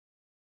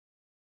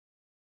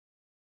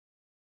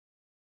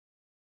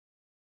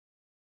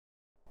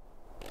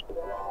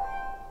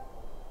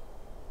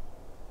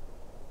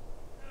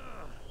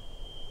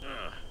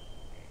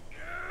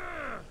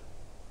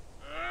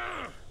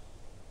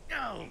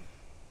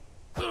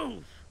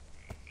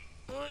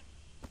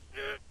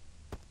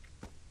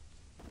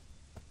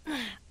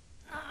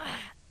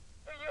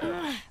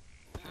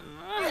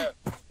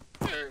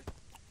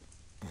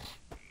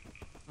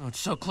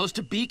So close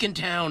to Beacon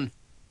Town.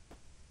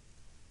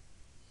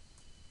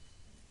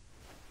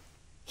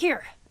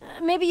 Here,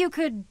 maybe you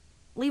could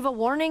leave a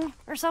warning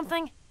or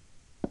something?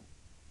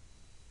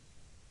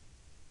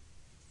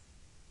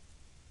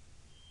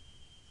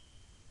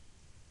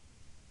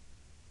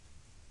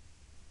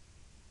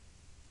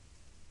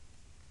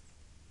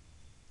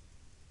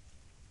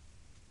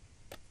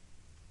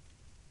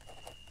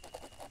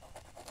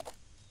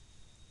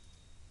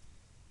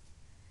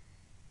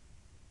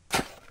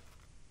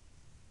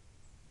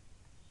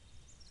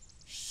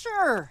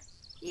 Sure.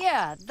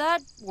 Yeah,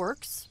 that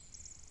works.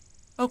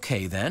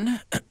 Okay, then.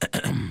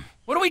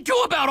 What do we do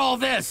about all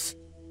this?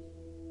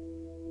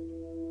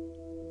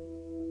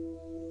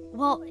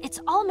 Well, it's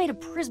all made of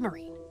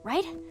prismarine,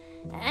 right?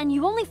 And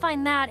you only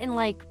find that in,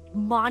 like,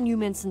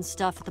 monuments and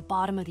stuff at the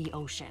bottom of the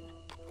ocean.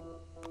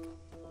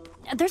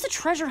 There's a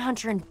treasure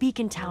hunter in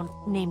Beacon Town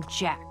named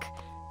Jack.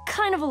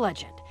 Kind of a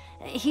legend.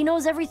 He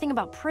knows everything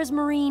about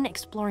prismarine,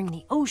 exploring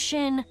the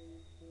ocean.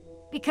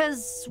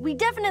 Because we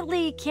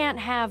definitely can't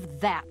have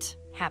that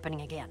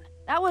happening again.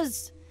 That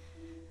was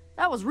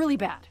really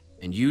bad.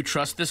 And you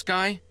trust this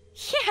guy?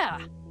 Yeah.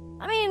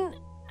 I mean,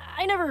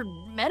 I never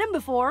met him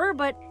before,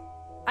 but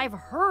I've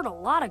heard a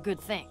lot of good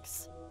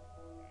things.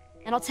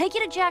 And I'll take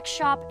you to Jack's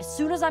shop as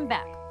soon as I'm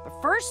back. But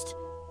first,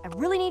 I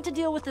really need to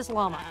deal with this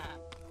llama.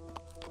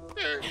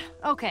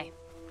 Okay.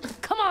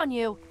 Come on,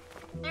 you.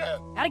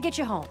 Gotta get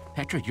you home.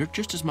 Petra, you're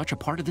just as much a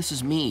part of this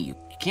as me. You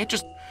can't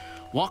just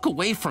walk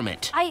away from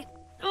it.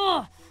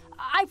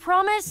 I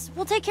promise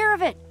we'll take care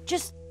of it.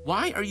 Just...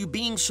 Why are you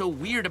being so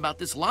weird about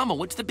this llama?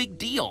 What's the big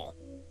deal?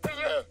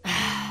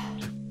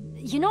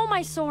 You know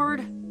my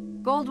sword?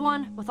 Gold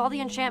one, with all the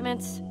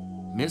enchantments?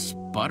 Miss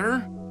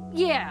Butter?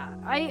 Yeah,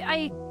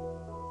 I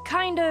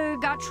kinda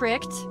got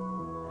tricked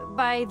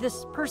by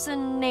this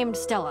person named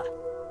Stella.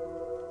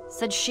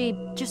 Said she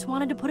just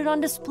wanted to put it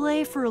on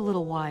display for a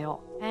little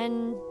while.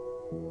 And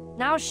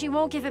now she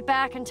won't give it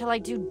back until I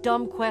do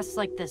dumb quests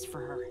like this for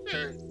her.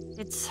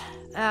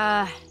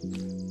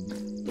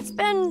 It's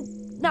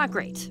been not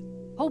great.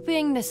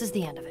 Hoping this is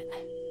the end of it.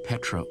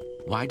 Petra,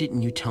 why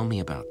didn't you tell me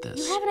about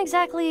this? You haven't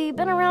exactly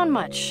been around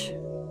much.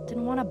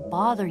 Didn't want to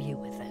bother you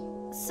with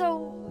it.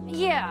 So,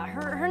 yeah,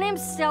 her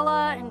name's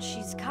Stella, and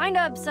she's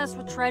kinda obsessed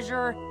with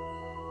treasure.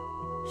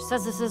 She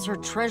says this is her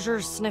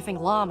treasure-sniffing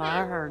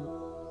llama,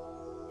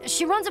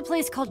 She runs a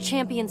place called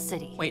Champion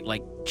City. Wait,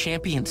 like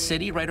Champion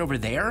City right over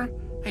there?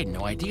 I had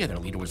no idea their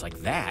leader was like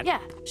that. Yeah,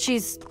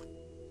 she's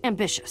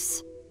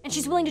ambitious. And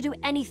she's willing to do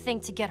anything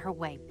to get her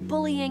way.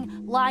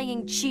 Bullying,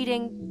 lying,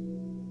 cheating.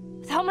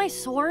 Without my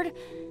sword,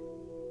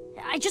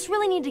 I just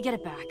really need to get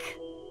it back.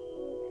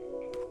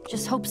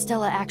 Just hope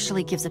Stella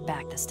actually gives it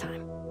back this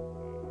time.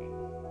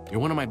 You're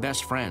one of my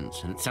best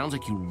friends, and it sounds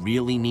like you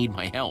really need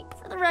my help.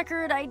 For the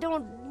record, I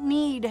don't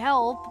need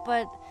help,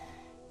 but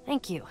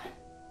thank you.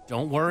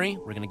 Don't worry,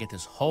 we're gonna get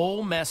this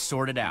whole mess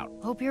sorted out.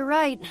 Hope you're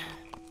right.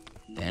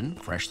 Then,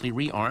 freshly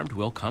rearmed,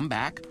 we'll come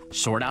back,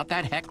 sort out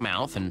that heck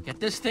mouth, and get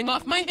this thing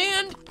off my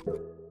hand.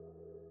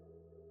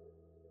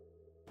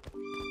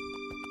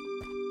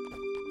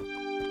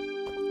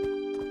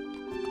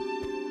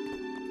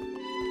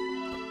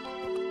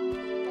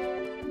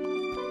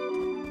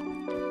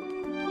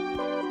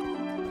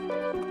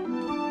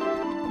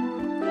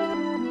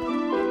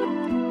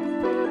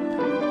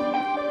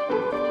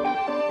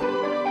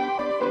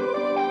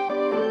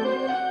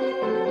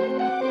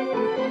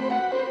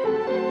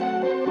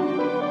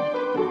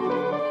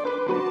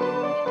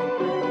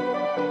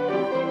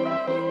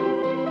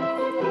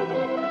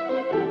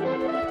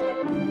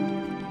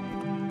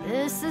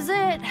 This is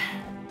it.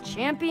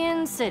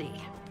 Champion City.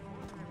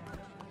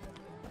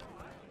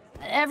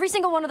 Every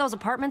single one of those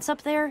apartments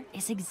up there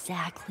is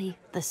exactly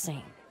the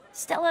same.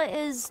 Stella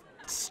is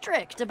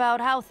strict about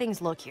how things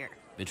look here.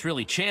 If it's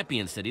really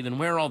Champion City, then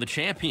where are all the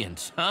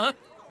champions, huh?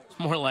 It's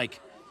more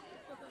like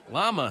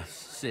Llama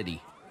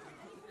City.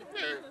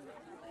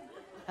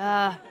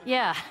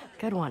 Yeah,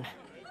 good one.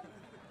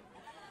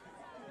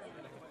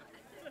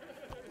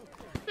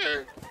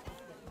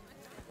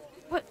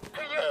 What?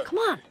 Come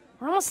on,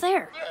 we're almost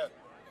there.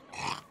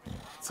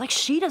 It's like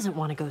she doesn't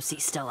want to go see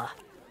Stella.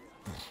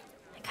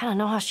 I kind of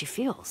know how she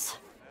feels.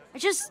 I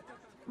just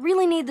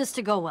really need this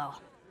to go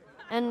well.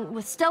 And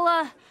with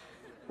Stella,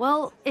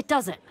 well, it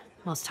doesn't,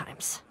 most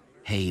times.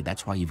 Hey,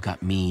 that's why you've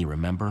got me,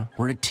 remember?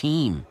 We're a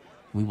team.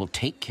 We will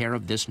take care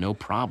of this, no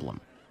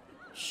problem.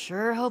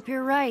 Sure hope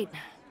you're right.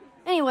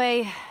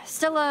 Anyway,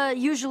 Stella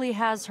usually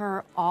has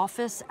her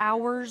office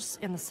hours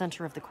in the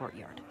center of the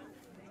courtyard.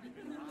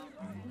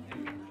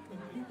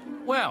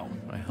 Well,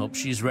 I hope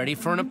she's ready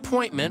for an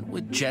appointment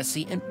with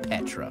Jesse and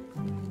Petra.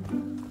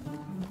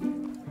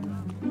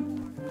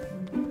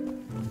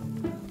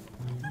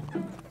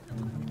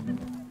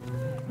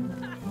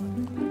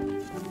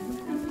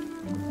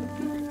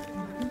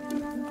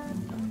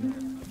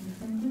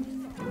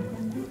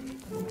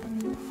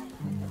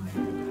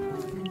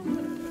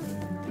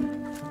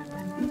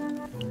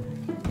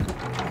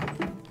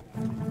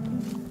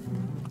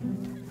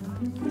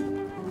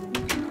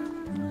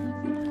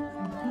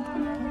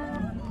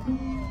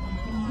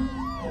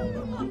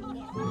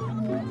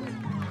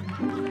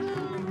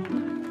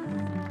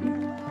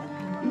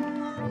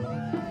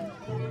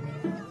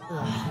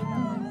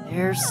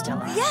 There's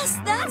Stella. Yes,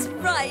 that's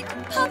right.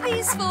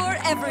 Puppies for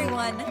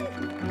everyone.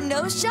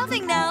 No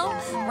shoving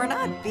now. We're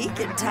not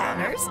Beacon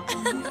Towners.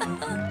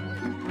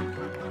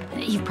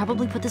 You've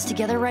probably put this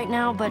together right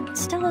now, but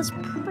Stella's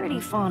pretty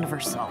fond of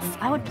herself.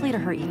 I would play to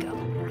her ego.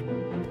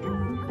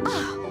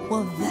 Oh,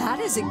 well,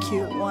 that is a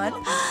cute one.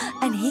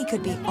 And he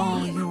could be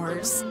all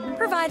yours.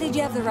 Provided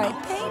you have the right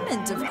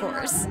payment, of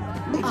course.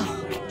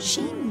 Oh,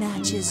 she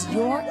matches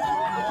your...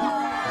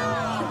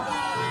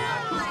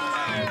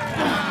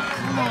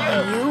 Come on,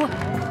 you.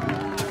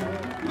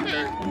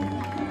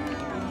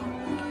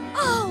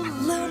 Oh,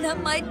 Luna,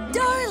 my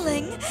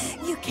darling.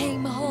 You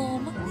came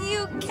home.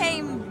 You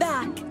came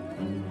back.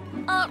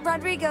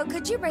 Rodrigo,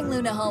 could you bring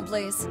Luna home,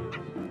 please?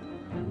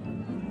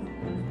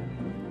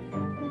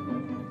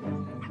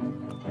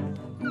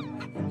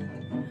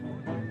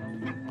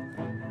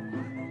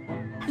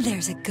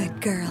 There's a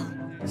good girl.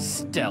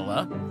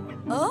 Stella?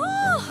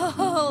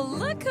 Oh,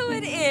 look who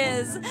it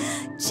is.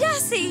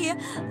 Jessie,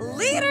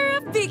 leader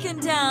of Beacon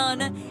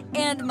Town,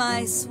 and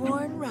my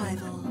sworn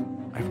rival.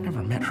 I've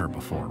never met her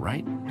before,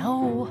 right?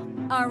 No.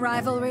 Our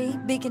rivalry,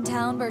 Beacon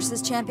Town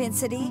versus Champion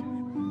City.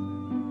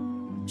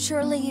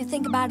 Surely you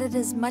think about it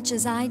as much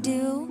as I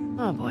do?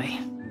 Oh, boy.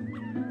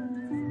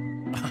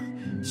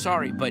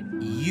 Sorry, but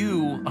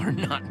you are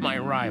not my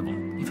rival.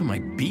 Even my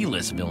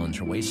B-list villains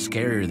are way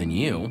scarier than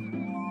you.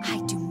 I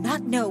do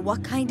not know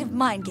what kind of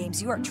mind games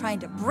you are trying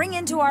to bring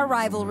into our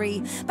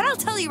rivalry, but I'll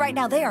tell you right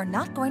now, they are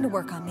not going to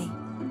work on me.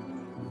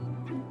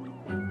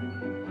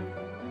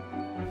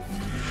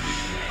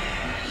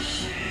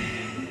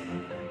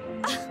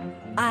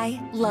 I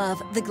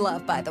love the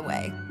glove, by the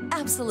way.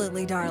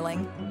 Absolutely,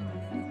 darling.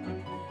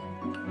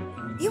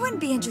 You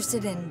wouldn't be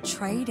interested in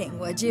trading,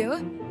 would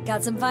you?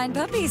 Got some fine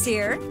puppies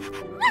here.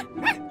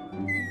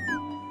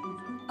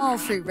 All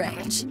free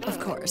range, of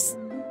course.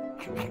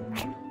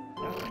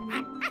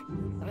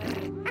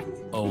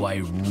 Oh,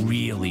 I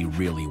really,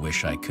 really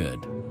wish I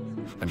could.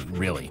 I mean,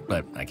 really,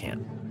 but I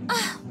can't.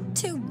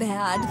 Too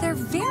bad. They're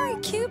very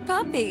cute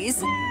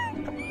puppies.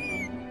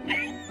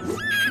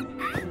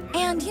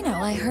 And, you know,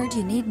 I heard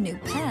you need a new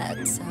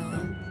pet, so...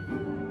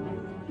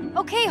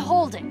 Okay,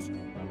 hold it.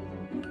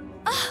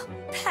 Oh,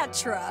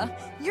 Petra,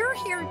 you're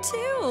here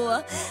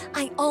too.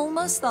 I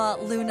almost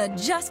thought Luna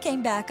just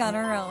came back on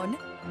her own.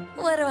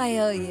 What do I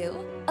owe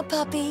you? A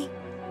puppy?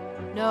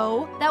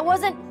 No, that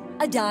wasn't...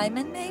 A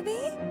diamond, maybe?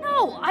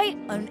 No,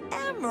 An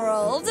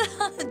emerald?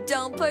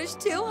 Don't push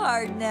too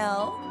hard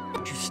now.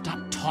 Would you stop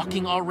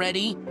talking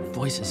already? Your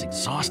voice is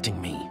exhausting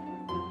me.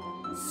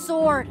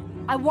 Sword.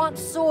 I want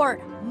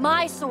sword.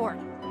 My sword.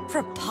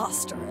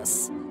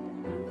 Preposterous.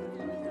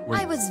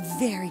 I was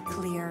very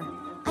clear.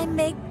 I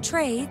make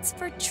trades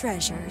for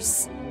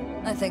treasures.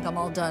 I think I'm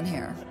all done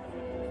here.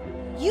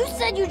 You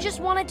said you just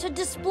wanted to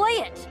display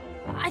it.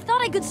 I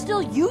thought I could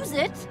still use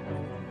it.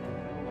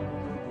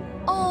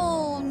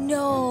 Oh,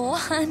 no,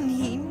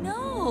 honey,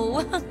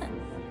 no.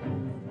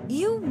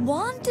 You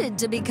wanted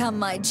to become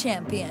my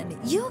champion.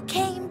 You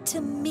came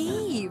to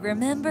me,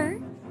 remember?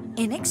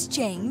 In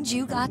exchange,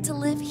 you got to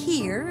live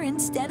here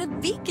instead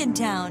of Beacon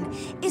Town.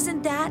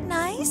 Isn't that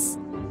nice?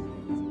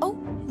 Oh,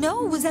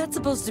 no, was that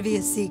supposed to be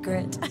a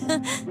secret?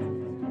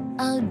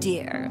 Oh,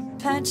 dear.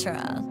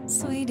 Petra,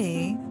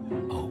 sweetie.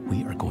 Oh,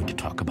 we are going to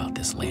talk about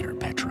this later,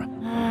 Petra.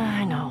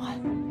 I know.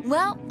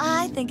 Well,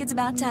 I think it's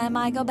about time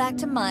I go back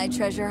to my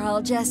treasure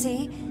haul,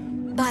 Jessie.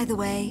 By the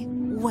way,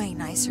 way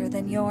nicer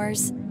than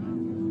yours.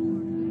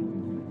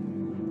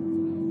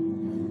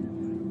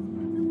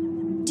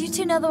 Do you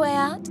two know the way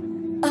out?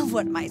 Oh,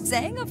 what am I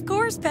saying? Of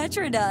course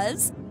Petra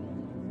does.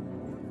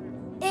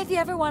 If you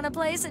ever want a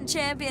place in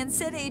Champion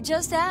City,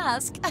 just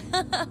ask.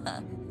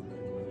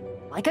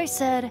 Like I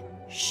said,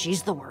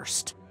 she's the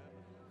worst.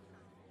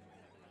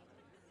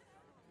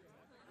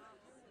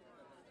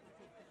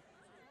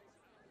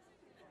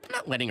 I'm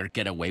not letting her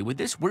get away with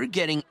this. We're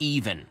getting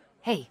even.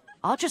 Hey,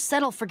 I'll just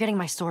settle for getting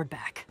my sword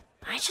back.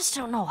 I just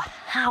don't know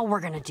how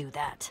we're gonna do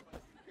that.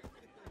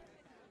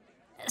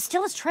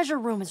 Stella's treasure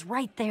room is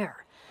right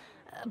there.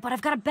 But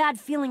I've got a bad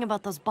feeling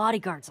about those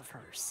bodyguards of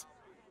hers.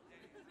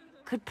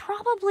 Could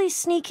probably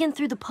sneak in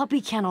through the puppy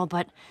kennel,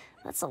 but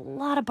that's a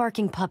lot of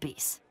barking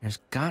puppies. There's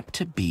got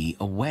to be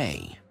a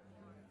way.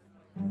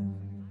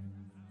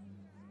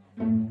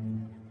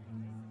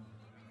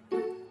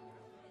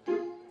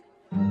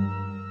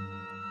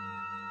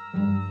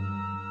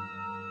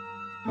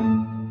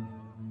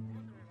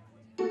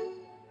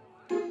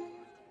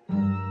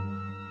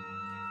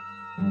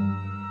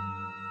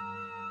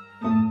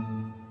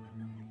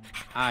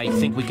 I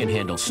think we can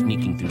handle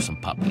sneaking through some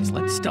puppies.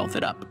 Let's stealth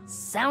it up.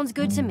 Sounds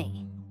good to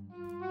me.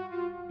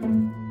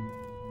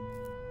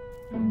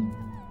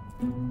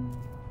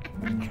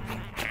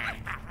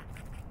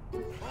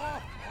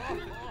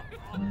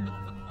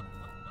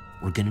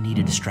 We're gonna need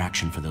a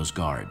distraction for those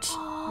guards.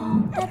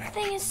 Oh, that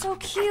thing is so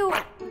cute.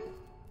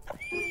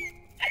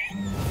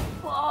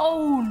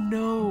 Oh,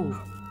 no.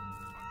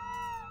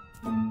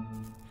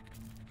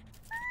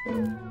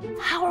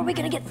 How are we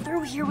gonna get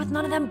through here with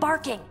none of them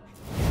barking?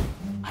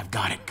 I've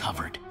got it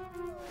covered.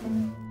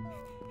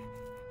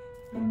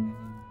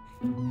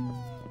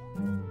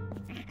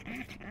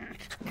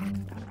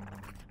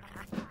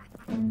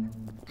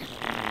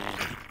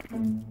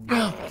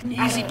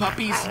 Easy,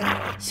 puppies.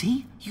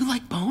 See? You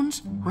like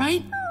bones,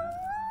 right?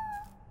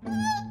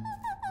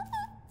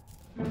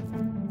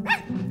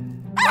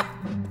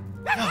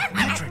 Oh,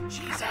 Mildred,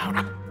 she's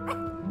out.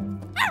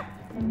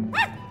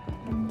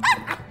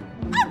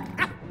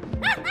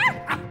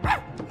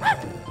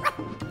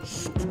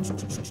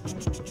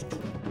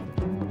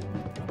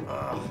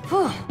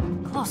 Whew,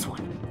 close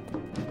one.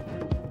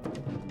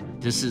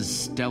 This is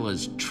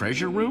Stella's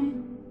treasure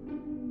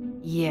room?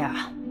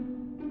 Yeah.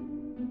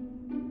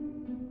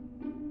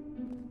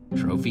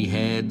 Trophy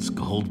heads,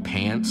 gold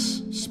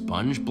pants,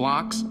 sponge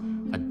blocks,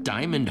 a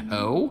diamond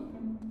hoe?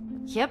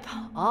 Yep,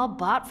 all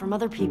bought from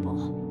other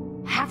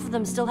people. Half of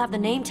them still have the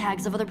name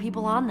tags of other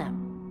people on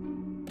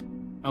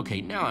them. Okay,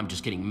 now I'm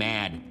just getting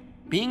mad.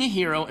 Being a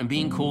hero and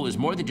being cool is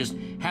more than just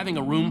having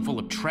a room full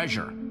of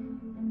treasure.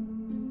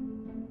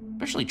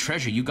 Especially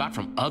treasure you got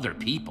from other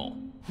people.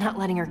 Not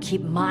letting her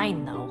keep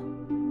mine, though.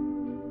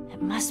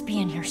 It must be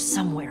in here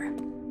somewhere.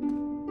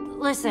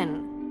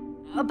 Listen,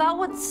 about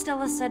what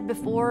Stella said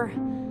before,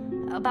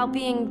 about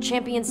being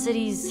Champion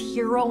City's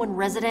hero in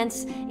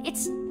residence,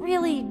 it's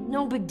really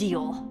no big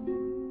deal.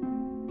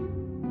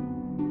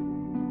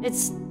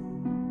 It's,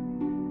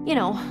 you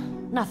know,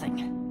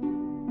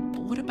 nothing.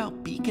 But what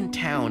about Beacon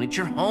Town? It's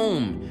your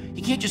home.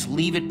 You can't just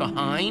leave it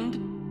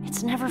behind.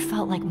 It's never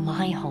felt like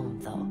my home,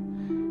 though.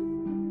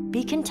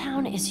 Beacon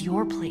Town is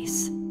your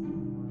place.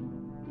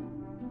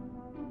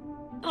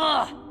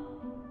 Ugh!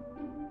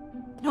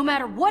 No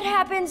matter what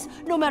happens,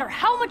 no matter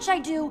how much I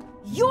do,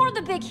 you're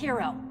the big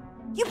hero.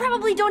 You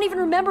probably don't even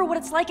remember what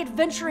it's like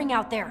adventuring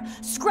out there,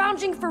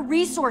 scrounging for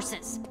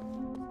resources.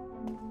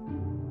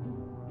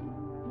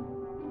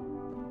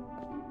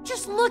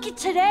 Just look at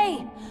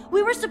today.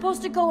 We were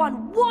supposed to go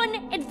on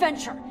one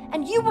adventure,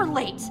 and you were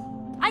late.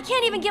 I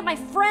can't even get my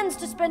friends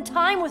to spend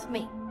time with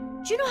me.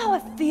 Do you know how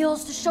it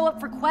feels to show up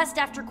for quest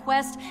after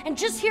quest and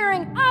just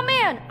hearing, "Oh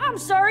man, I'm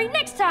sorry,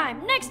 next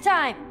time, next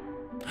time"?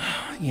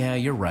 Yeah,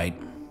 you're right.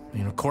 I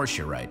mean, of course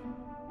you're right.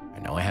 I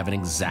know I haven't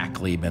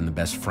exactly been the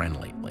best friend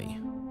lately.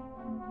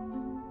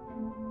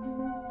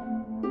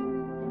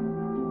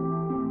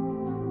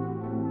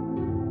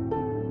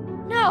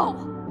 No!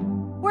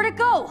 Where'd it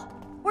go?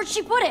 Where'd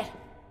she put it?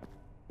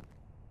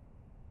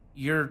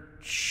 You're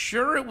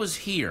sure it was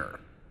here?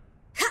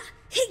 Ha!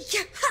 Hey,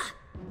 ha!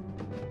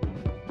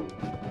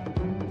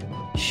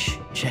 Shh,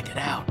 check it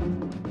out.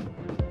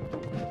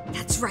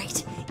 That's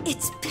right.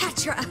 It's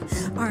Petra,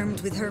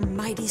 armed with her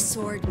mighty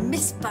sword,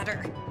 Miss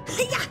Butter.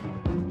 Hiya!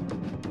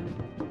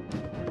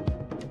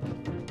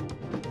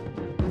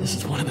 This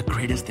is one of the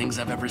greatest things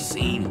I've ever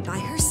seen. By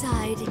her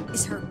side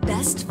is her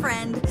best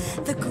friend,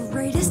 the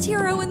greatest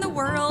hero in the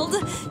world,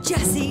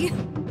 Jessie.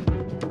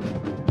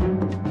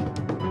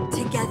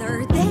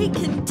 Together, they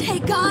can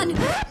take on...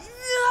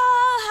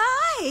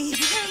 hi!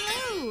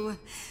 Hello.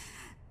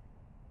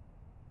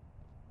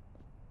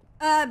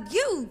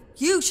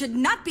 You should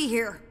not be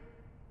here.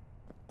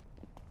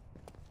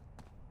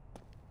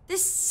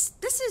 This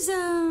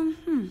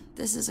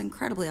is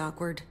incredibly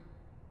awkward.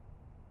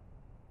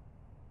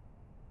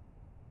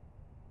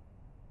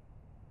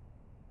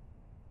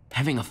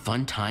 Having a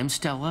fun time,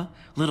 Stella?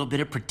 Little bit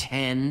of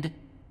pretend?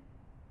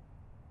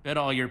 Bet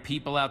all your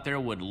people out there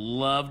would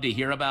love to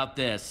hear about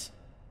this.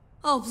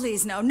 Oh,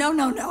 please, no, no,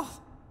 no, no.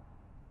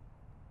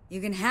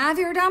 You can have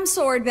your dumb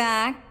sword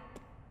back.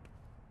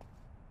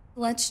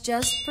 Let's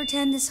just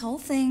pretend this whole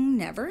thing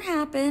never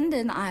happened,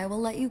 and I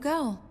will let you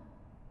go.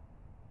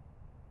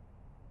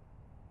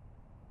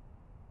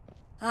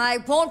 I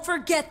won't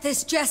forget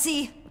this,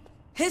 Jessie.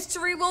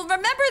 History will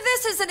remember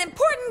this as an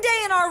important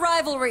day in our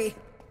rivalry.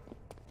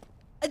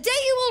 A day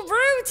you will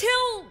rue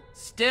till...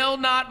 Still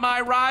not my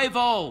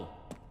rival!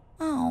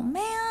 Oh,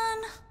 man.